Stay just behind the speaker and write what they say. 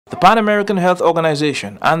The Pan American Health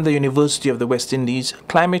Organization and the University of the West Indies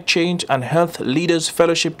Climate Change and Health Leaders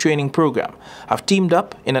Fellowship Training Program have teamed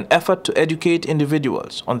up in an effort to educate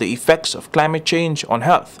individuals on the effects of climate change on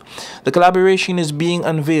health. The collaboration is being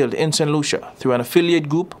unveiled in St. Lucia through an affiliate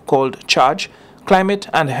group called CHARGE, Climate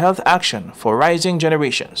and Health Action for Rising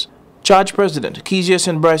Generations. CHARGE President Kezia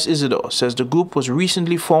St. Bryce Isidore says the group was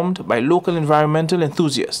recently formed by local environmental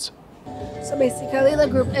enthusiasts. So basically the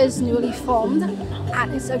group is newly formed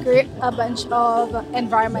and it's a bunch of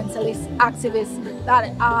environmentalist activists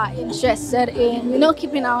that are interested in,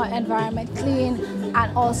 keeping our environment clean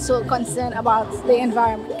and also concerned about the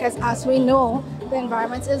environment, because as we know, the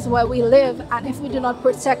environment is where we live, and if we do not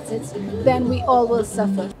protect it, then we all will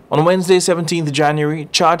suffer. On Wednesday, 17th January,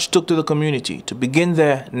 CHARGE took to the community to begin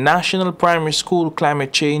their National Primary School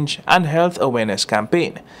Climate Change and Health Awareness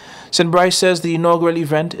campaign. St. Bryce says the inaugural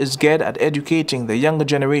event is geared at educating the younger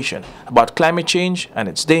generation about climate change and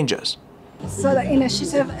its dangers. So the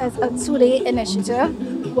initiative is a 2-day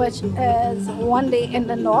initiative, which is 1 day in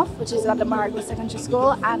the north, which is at the Maragua Secondary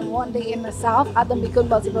School, and 1 day in the south at the Mikun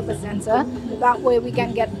Multipurpose Center. That way we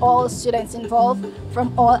can get all students involved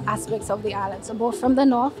from all aspects of the island, so both from the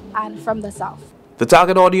north and from the south. The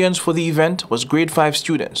target audience for the event was grade 5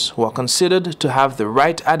 students who are considered to have the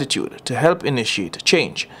right attitude to help initiate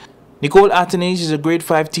change. Nicole Atenes is a grade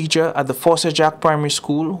 5 teacher at the Fawcett Jack Primary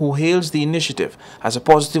School who hails the initiative as a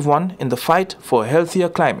positive one in the fight for a healthier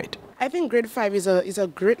climate. I think grade 5 is a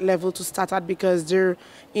great level to start at because they're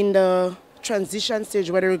in the transition stage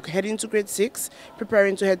where they're heading to grade 6,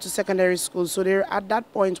 preparing to head to secondary school. So they're at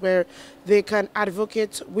that point where they can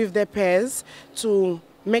advocate with their peers to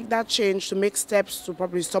make that change, to make steps to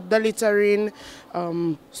probably stop the littering,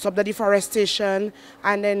 stop the deforestation,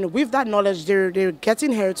 and then with that knowledge they're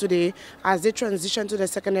getting here today, as they transition to the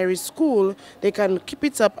secondary school, they can keep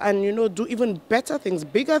it up and do even better things,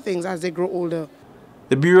 bigger things as they grow older.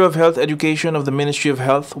 The Bureau of Health Education of the Ministry of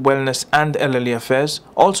Health, Wellness and Elderly Affairs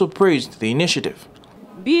also praised the initiative.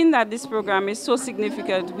 Being that this program is so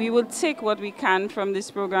significant, we will take what we can from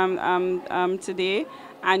this program today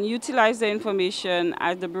and utilize the information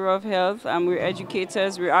at the Bureau of Health. We're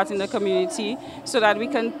educators, we're out in the community, so that we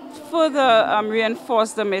can further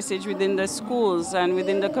reinforce the message within the schools and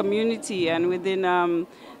within the community and within the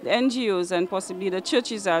NGOs and possibly the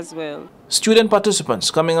churches as well. Student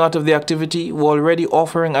participants coming out of the activity were already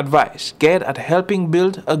offering advice geared at helping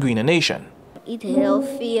build a greener nation. Eat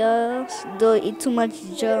healthier, don't eat too much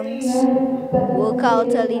junks, work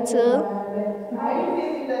out a little,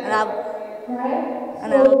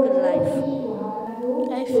 and have a good life.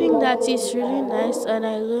 I think that it's really nice, and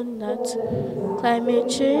I learned that climate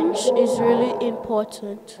change is really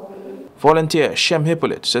important. Volunteer Shem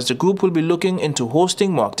Hippolyte says the group will be looking into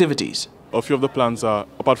hosting more activities. A few of the plans are,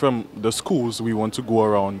 apart from the schools, we want to go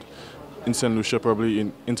around in St. Lucia,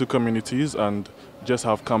 probably into communities, and just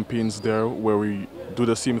have campaigns there where we do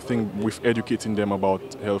the same thing with educating them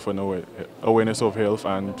about health and awareness of health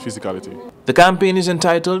and physicality. The campaign is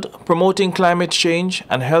entitled Promoting Climate Change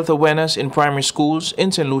and Health Awareness in Primary Schools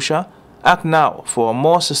in St. Lucia. Act now for a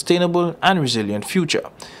more sustainable and resilient future.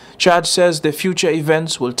 CHARGE says the future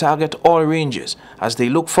events will target all ranges as they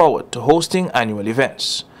look forward to hosting annual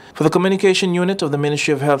events. For the Communication Unit of the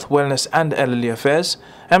Ministry of Health, Wellness and Elderly Affairs,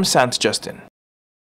 I'm Sant Justin.